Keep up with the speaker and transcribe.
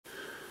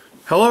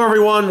Hello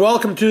everyone,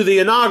 welcome to the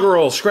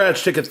inaugural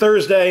Scratch Ticket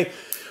Thursday.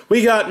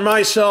 We got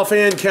myself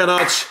and Ken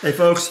Utz. Hey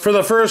folks. For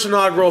the first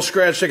inaugural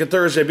Scratch Ticket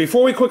Thursday.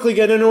 Before we quickly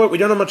get into it, we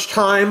don't have much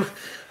time.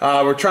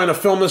 We're trying to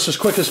film this as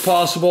quick as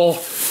possible.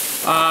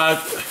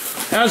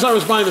 As I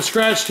was buying the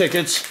scratch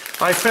tickets,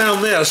 I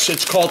found this.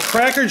 It's called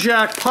Cracker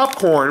Jack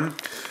Popcorn,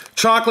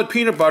 Chocolate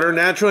Peanut Butter,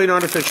 Naturally and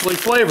Artificially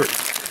Flavored.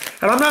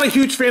 And I'm not a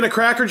huge fan of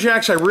Cracker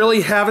Jacks. I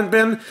really haven't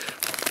been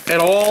at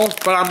all,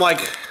 but I'm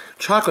like,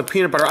 chocolate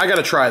peanut butter, I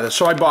gotta try this.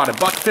 So I bought it.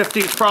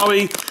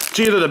 $1.50. It's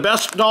either the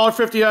best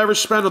 $1.50 I ever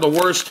spent or the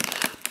worst.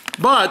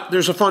 But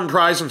there's a fun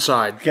prize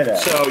inside. Get out.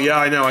 So yeah,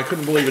 I know. I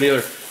couldn't believe it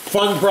either.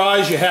 Fun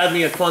prize. You had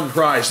me at fun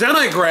prize. Then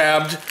I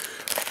grabbed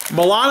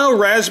Milano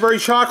Raspberry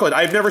Chocolate.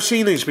 I've never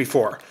seen these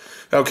before.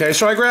 Okay,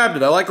 so I grabbed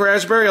it. I like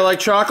raspberry. I like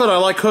chocolate. I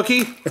like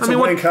cookie. It's a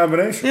winning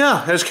combination.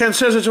 Yeah, as Ken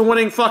says, it's a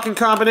winning fucking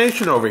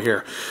combination over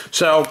here.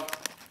 So,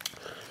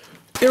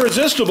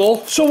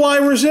 irresistible, so why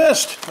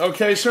resist?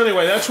 Okay, so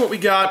anyway, that's what we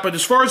got. But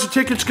as far as the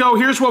tickets go,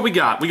 here's what we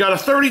got. We got a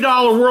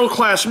 $30 World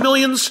Class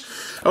Millions.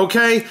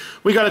 Okay,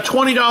 we got a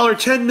 $20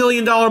 $10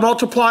 million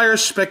multiplier,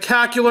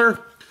 spectacular.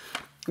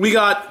 We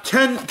got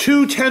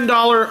two $10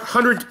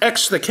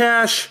 100x the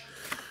cash.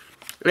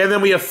 And then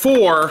we have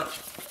four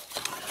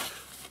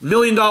 $1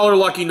 million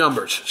lucky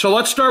numbers. So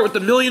let's start with the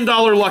 $1 million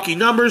lucky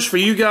numbers for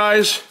you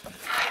guys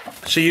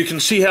so you can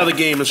see how the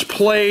game is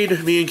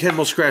played. Me and Ken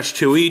will scratch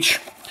two each.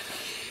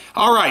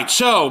 All right,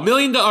 so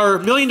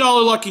 $1 million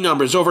lucky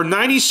numbers, over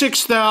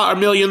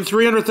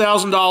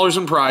 $96,300,000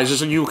 in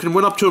prizes, and you can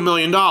win up to $1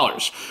 million.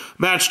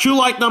 Match two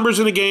like numbers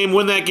in a game,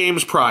 win that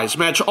game's prize.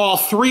 Match all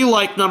three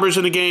like numbers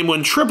in a game,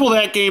 win triple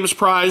that game's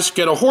prize.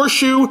 Get a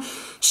horseshoe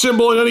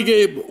symbol in any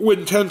game,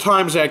 win 10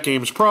 times that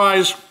game's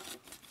prize.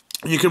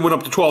 You can win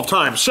up to 12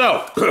 times.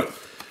 So,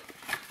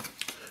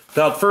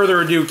 without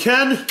further ado,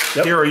 Ken,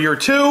 Here are your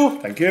two.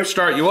 Thank you.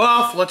 Start you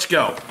off. Let's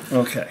go.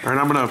 Okay. All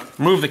right, I'm going to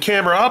move the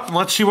camera up, and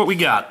let's see what we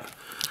got.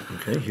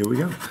 Okay, here we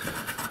go.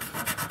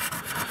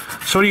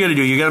 So what do you got to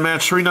do? You got to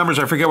match three numbers.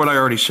 I forget what I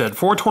already said.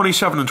 4,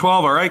 27, and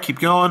 12. All right, keep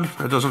going.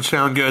 That doesn't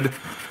sound good.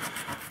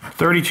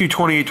 32,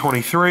 28,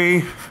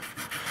 23.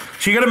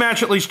 So you got to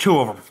match at least two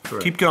of them.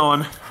 Correct. Keep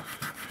going.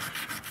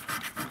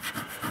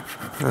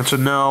 That's a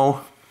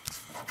no.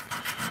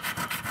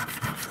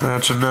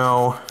 That's a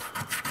no.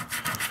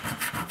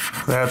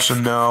 That's a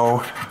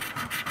no.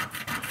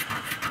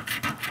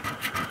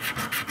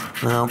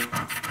 No.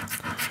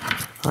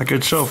 Not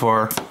good so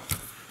far.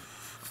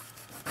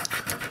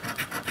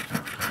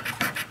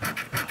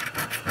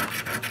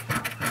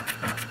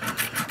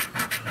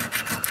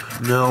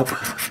 No.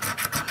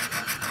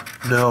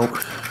 No.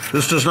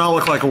 This does not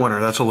look like a winner.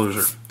 That's a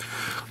loser.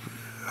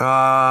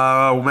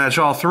 We'll match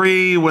all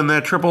three, win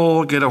that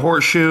triple, get a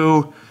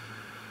horseshoe,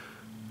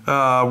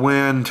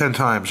 win 10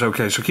 times.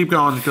 Okay, so keep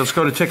going. Let's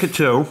go to ticket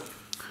two.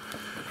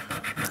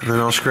 And then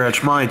I'll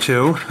scratch my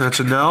two. That's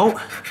a no.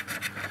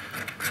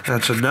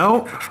 That's a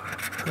no.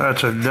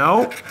 That's a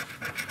no.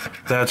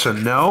 That's a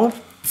no.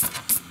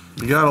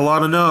 You got a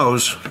lot of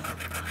no's.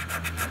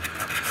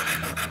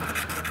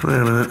 Wait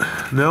a minute.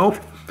 Nope.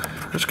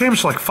 This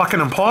game's like fucking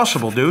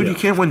impossible, dude. Yeah. You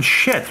can't win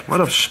shit.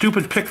 What a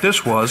stupid pick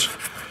this was.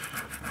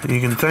 You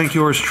can thank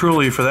yours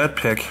truly for that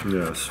pick.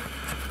 Yes.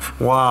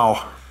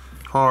 Wow.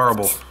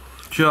 Horrible.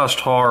 Just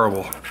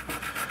horrible.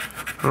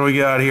 What do we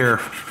got here?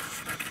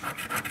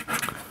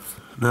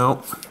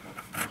 Nope.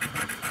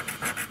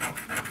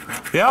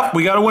 Yep,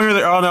 we got a winner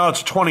there. Oh, no,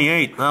 it's a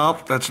 28.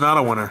 Nope, that's not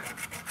a winner.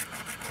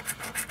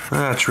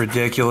 That's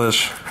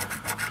ridiculous.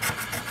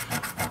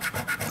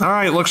 All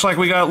right, looks like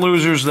we got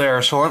losers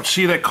there. So let's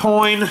see that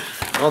coin.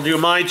 I'll do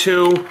my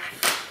two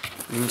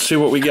and see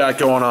what we got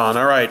going on.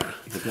 All right.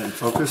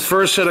 Focus.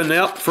 First set of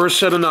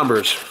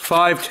numbers.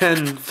 5,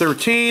 10,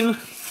 13.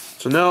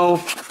 It's a no.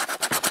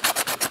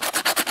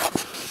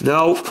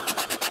 No.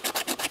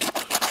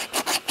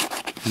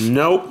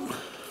 Nope.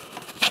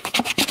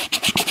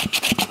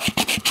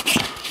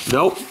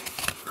 Nope.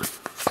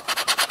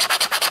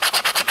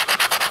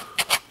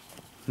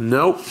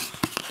 Nope.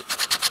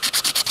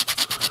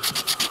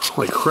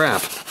 Holy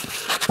crap.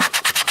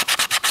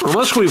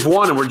 Unless we've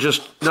won and we're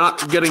just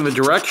not getting the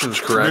directions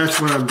correct.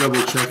 That's when I'm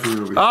double checking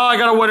over here. Oh, I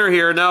got a winner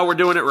here. No, we're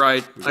doing it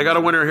right. I got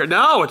a winner here.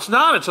 No, it's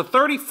not. It's a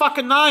 30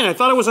 fucking 9. I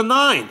thought it was a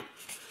 9.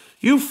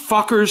 You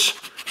fuckers.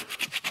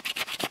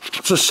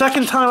 It's the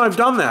second time I've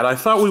done that. I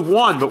thought we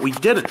won, but we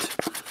didn't.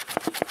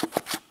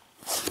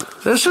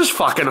 This is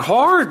fucking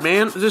hard,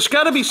 man. There's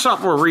got to be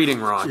something we're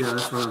reading wrong. Yeah,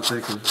 that's what I'm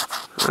thinking.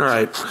 All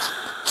right.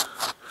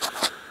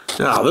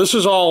 Now, this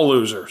is all a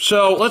loser.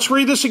 So, let's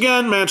read this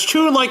again. Match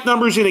two like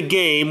numbers in a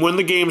game, win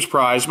the game's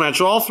prize.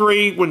 Match all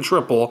three, win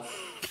triple.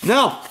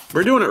 No,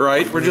 we're doing it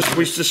right.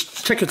 This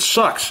ticket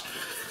sucks.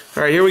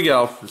 All right, here we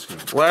go.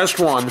 Last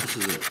one. This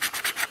is it.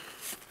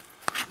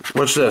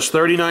 What's this?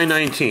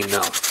 39.19.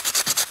 No.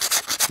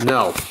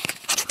 No.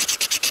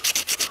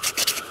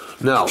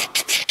 No.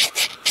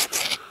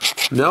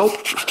 Nope.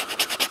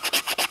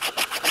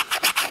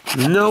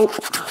 Nope.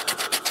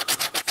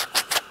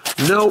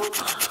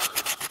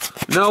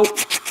 Nope.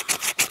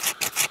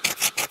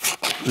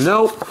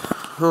 Nope.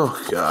 Oh,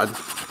 God.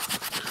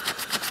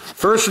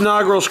 First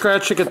inaugural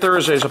Scratch Ticket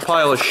Thursday is a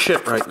pile of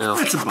shit right now.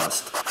 It's a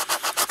bust.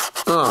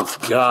 Oh,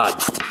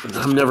 God.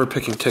 I'm never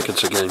picking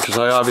tickets again because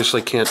I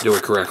obviously can't do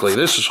it correctly.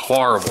 This is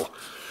horrible.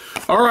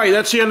 All right,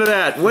 that's the end of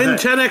that. Win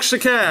 10x the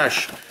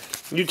cash.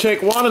 You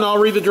take one and I'll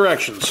read the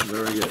directions.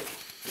 Very good.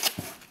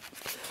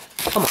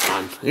 Come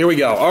on. Here we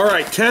go. All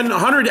right,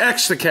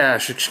 100x the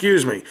cash,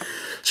 excuse me.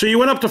 So you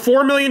went up to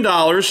 $4 million.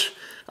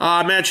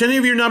 Match any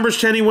of your numbers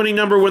to any winning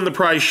number, win the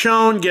prize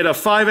shown. Get a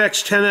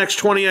 5x, 10x,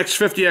 20x,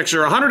 50x,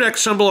 or 100x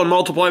symbol and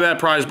multiply that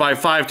prize by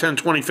 5, 10,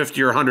 20,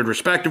 50, or 100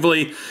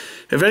 respectively.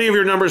 If any of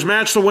your numbers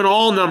match the win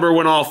all number,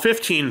 win all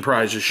 15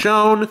 prizes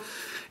shown.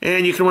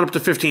 And you can win up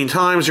to 15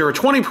 times. There are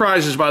 20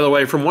 prizes, by the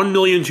way, from $1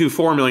 million to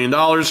 $4 million.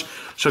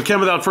 So, Ken,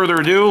 without further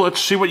ado, let's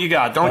see what you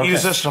got. Don't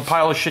use this as a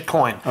pile of shit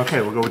coin.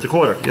 Okay, we'll go with the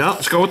quarter. Yeah,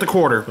 let's go with the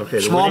quarter.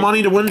 Okay, small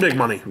money to win big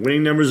money.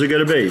 Winning numbers are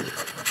going to be.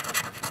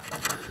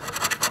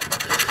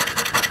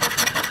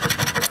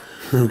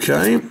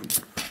 Okay.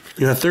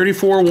 You got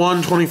 34,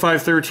 1,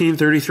 25, 13,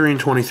 33, and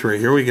 23.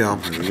 Here we go.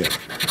 Here we go.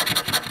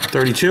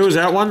 32, is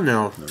that one?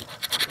 No.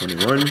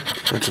 21.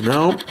 That's a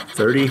no.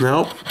 30.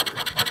 Nope.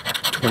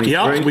 23.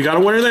 Yep, we got a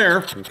winner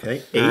there.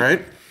 Okay. 8. All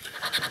right.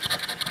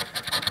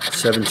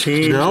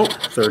 17. No.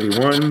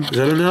 31. Is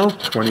that a no?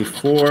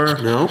 24.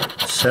 No.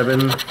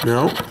 7.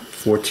 No.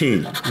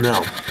 14.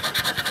 No.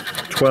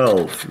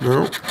 12.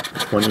 No.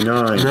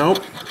 29.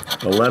 Nope.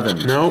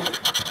 11. Nope.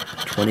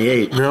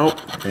 28. Nope.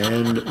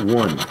 And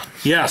 1.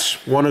 Yes,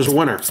 one is a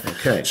winner.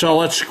 Okay. So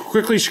let's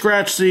quickly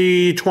scratch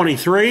the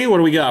 23. What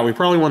do we got? We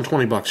probably won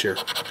 20 bucks here.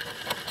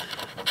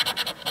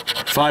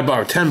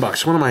 $5, 10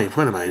 bucks. What am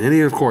I, an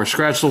idiot? Of course.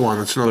 Scratch the 1.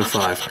 That's another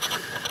 5.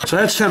 So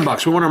that's 10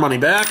 bucks. We won our money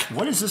back.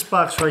 What is this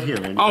box right here,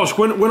 man? Oh, it's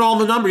win all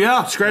the number.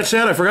 Yeah, scratch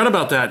that. I forgot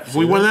about that. If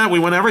we win that, we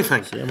win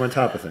everything. See, I'm on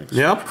top of things.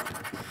 Yep.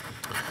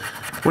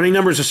 Winning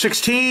numbers are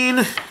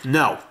 16.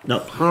 No.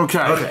 No. Okay.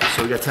 Okay,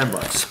 so we got 10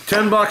 bucks.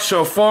 10 bucks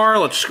so far.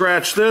 Let's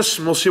scratch this,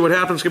 and we'll see what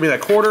happens. Give me that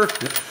quarter.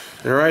 Yep.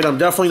 All right, I'm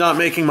definitely not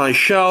making my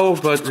show,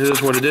 but it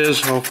is what it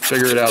is. I'll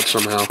figure it out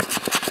somehow.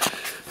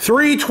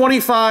 3,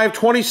 25,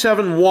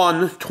 27,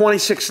 1,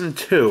 26, and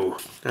 2.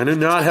 I do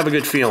not have a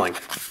good feeling.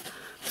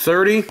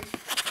 30,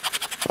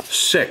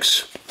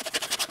 6,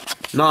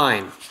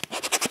 9,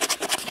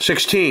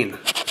 16,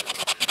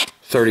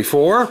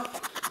 34,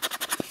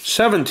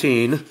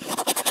 17,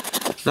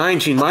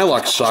 19, my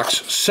luck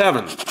sucks,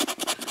 7,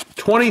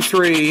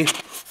 23,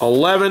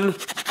 11,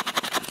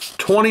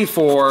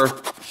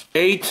 24,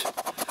 8,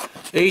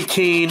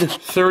 18,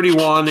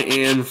 31,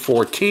 and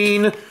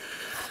 14.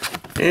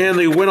 And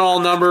the win-all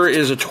number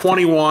is a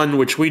 21,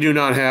 which we do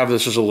not have.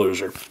 This is a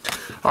loser.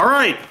 All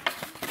right.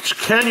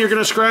 Ken, you're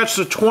going to scratch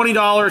the $20,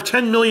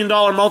 $10 million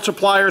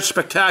multiplier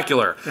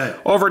spectacular. Okay.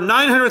 Over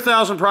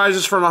 900,000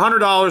 prizes from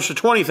 $100 to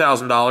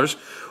 $20,000.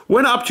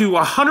 Win up to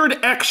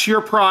 100x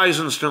your prize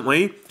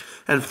instantly.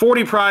 And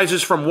 40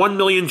 prizes from $1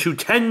 million to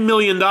 $10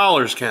 million,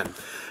 Ken.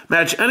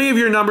 Match any of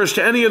your numbers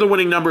to any of the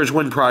winning numbers,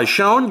 win prize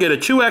shown. Get a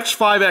 2x,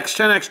 5x,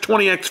 10x,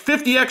 20x,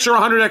 50x, or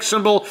 100x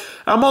symbol.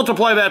 And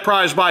multiply that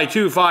prize by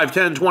 2, 5,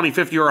 10, 20,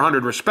 50, or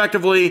 100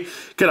 respectively.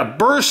 Get a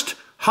burst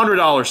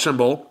 $100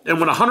 symbol and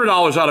win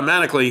 $100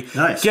 automatically.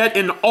 Nice. Get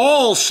an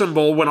all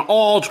symbol, win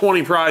all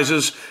 20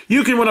 prizes.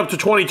 You can win up to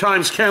 20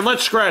 times, Ken.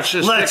 Let's scratch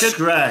this Let's ticket.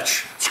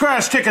 scratch.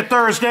 Scratch Ticket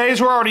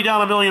Thursdays. We're already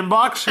down $1 million.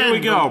 Here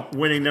we go.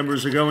 Winning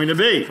numbers are going to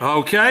be.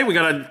 Okay, we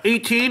got an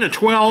 18, a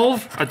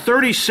 12, a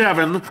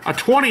 37, a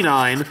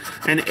 29,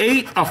 an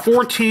 8, a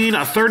 14,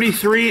 a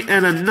 33,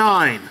 and a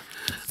 9.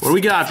 What do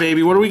we got,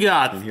 baby? What do we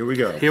got? And here we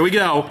go. Here we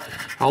go.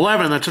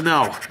 11, that's a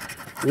no.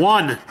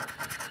 1,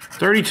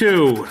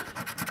 32,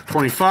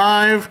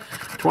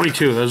 25,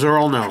 22. Those are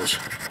all no's.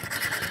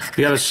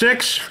 We got a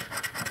 6,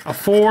 a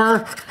 4,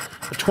 a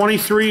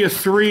 23, a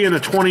 3, and a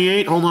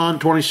 28. Hold on,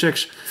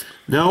 26.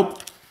 Nope.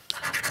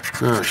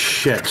 Oh,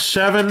 shit.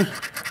 7,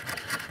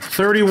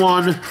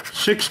 31,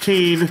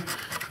 16,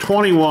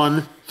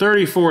 21,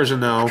 34 is a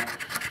no.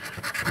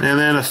 And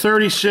then a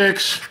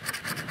 36,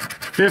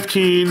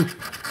 15,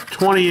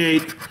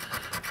 28,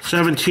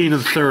 17,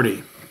 and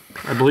 30.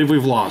 I believe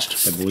we've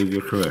lost. I believe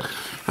you're correct.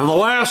 And the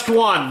last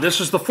one, this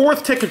is the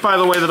fourth ticket, by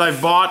the way, that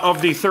I've bought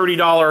of the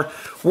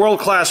 $30 World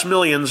Class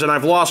Millions, and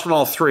I've lost on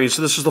all three,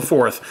 so this is the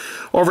fourth.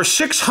 Over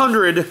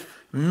 $600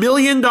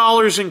 million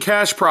in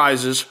cash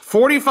prizes,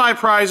 45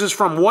 prizes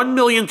from $1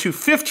 million to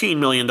 $15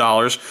 million,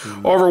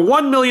 over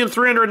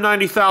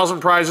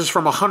 1,390,000 prizes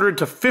from $100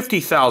 to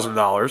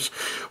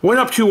 $50,000, win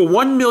up to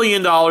 $1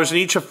 million in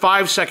each of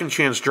 5 second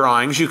chance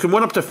drawings. You can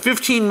win up to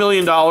 $15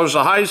 million,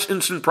 the highest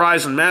instant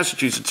prize in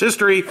Massachusetts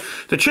history.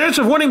 The chance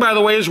of winning, by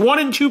the way, is 1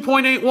 in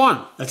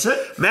 2.81. That's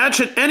it?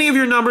 Match at any of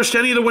your numbers to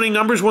any of the winning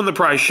numbers, win the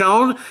prize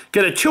shown.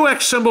 Get a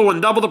 2x symbol,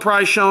 win double the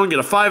prize shown. Get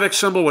a 5x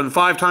symbol, win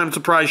 5 times the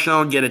prize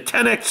shown. Get a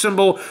 10x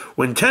symbol,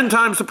 win 10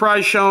 times the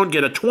prize shown.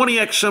 Get a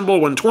 20x symbol,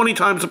 win 20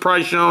 times the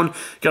prize shown.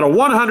 Get a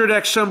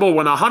 100x symbol,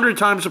 win 100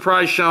 times the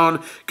prize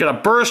shown. Get a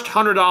burst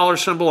 $100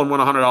 symbol and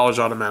win $100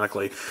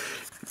 automatically.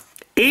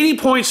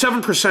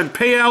 80.7%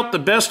 payout, the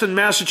best in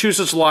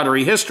Massachusetts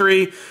lottery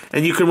history,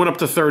 and you can win up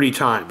to 30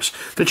 times.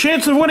 The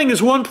chance of winning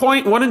is 1 in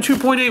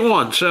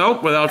 2.81.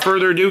 So, without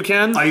further ado,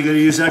 Ken. Are you going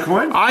to use that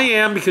coin? I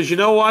am, because you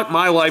know what?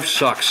 My life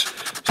sucks.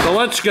 So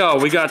let's go.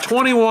 We got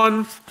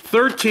 21,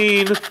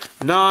 13,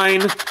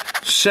 9,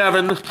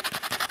 7,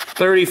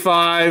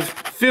 35,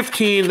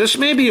 15. This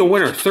may be a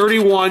winner.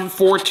 31,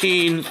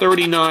 14,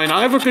 39.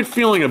 I have a good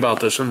feeling about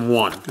this in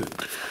 1.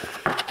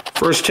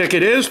 First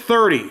ticket is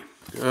 30.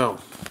 Oh.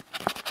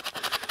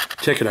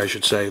 Ticket, I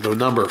should say. The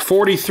number.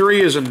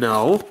 43 is a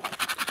no.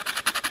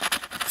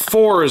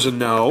 4 is a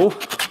no.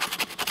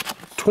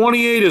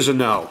 28 is a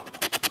no.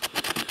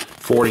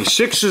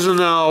 46 is a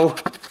no.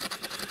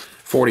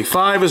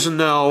 45 is a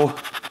no.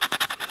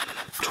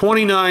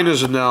 29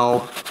 is a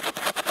no.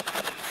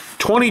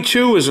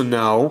 22 is a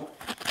no.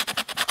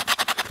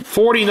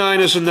 49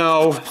 is a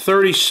no.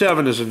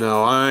 37 is a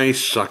no. I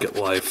suck at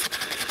life.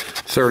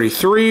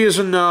 33 is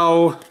a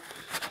no.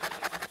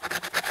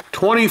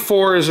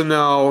 24 is a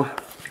no.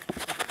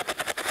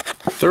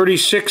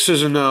 36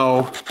 is a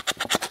no.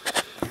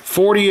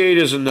 48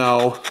 is a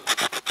no.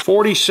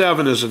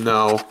 47 is a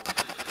no.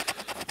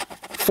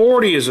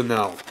 40 is a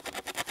no.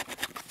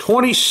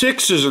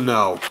 26 is a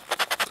no.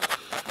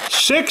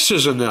 6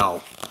 is a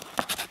no.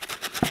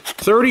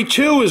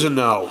 32 is a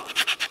no.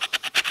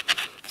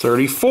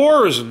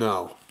 34 is a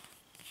no.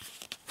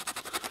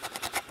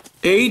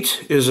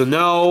 8 is a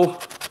no.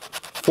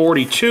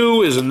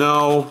 42 is a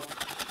no.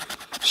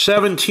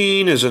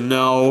 17 is a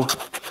no.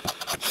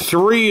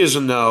 3 is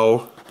a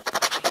no.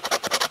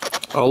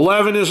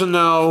 11 is a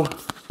no.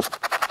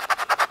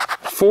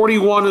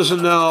 41 is a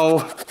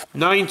no.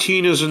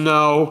 19 is a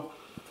no.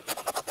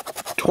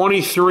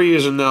 23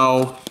 is a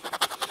no.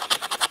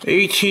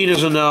 18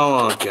 is a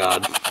no. Oh,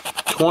 God.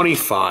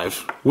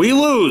 25. We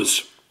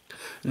lose.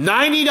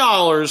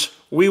 $90.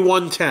 We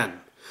won 10.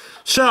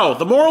 So,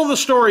 the moral of the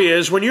story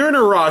is, when you're in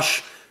a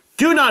rush,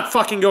 do not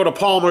fucking go to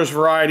Palmer's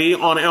Variety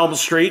on Elm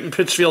Street in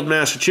Pittsfield,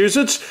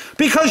 Massachusetts,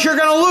 because you're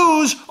going to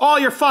lose all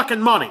your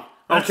fucking money.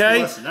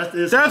 Okay?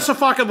 That's the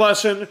fucking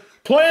lesson.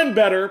 Plan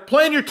better.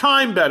 Plan your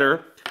time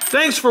better.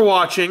 Thanks for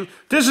watching.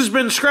 This has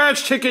been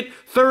Scratch Ticket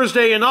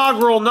Thursday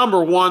inaugural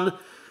number 1.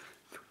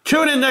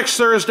 Tune in next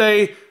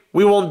Thursday.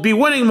 We will be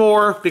winning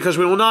more because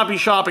we will not be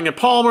shopping at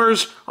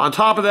Palmer's. On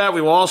top of that,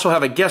 we will also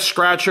have a guest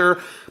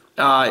scratcher.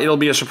 It'll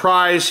be a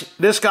surprise.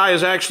 This guy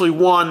has actually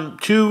won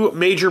 2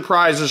 major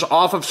prizes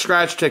off of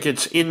scratch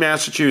tickets in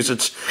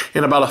Massachusetts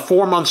in about a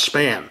 4-month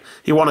span.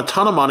 He won a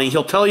ton of money.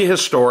 He'll tell you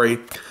his story.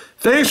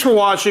 Thanks for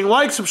watching.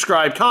 Like,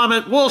 subscribe,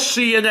 comment. We'll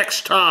see you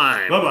next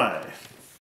time. Bye-bye.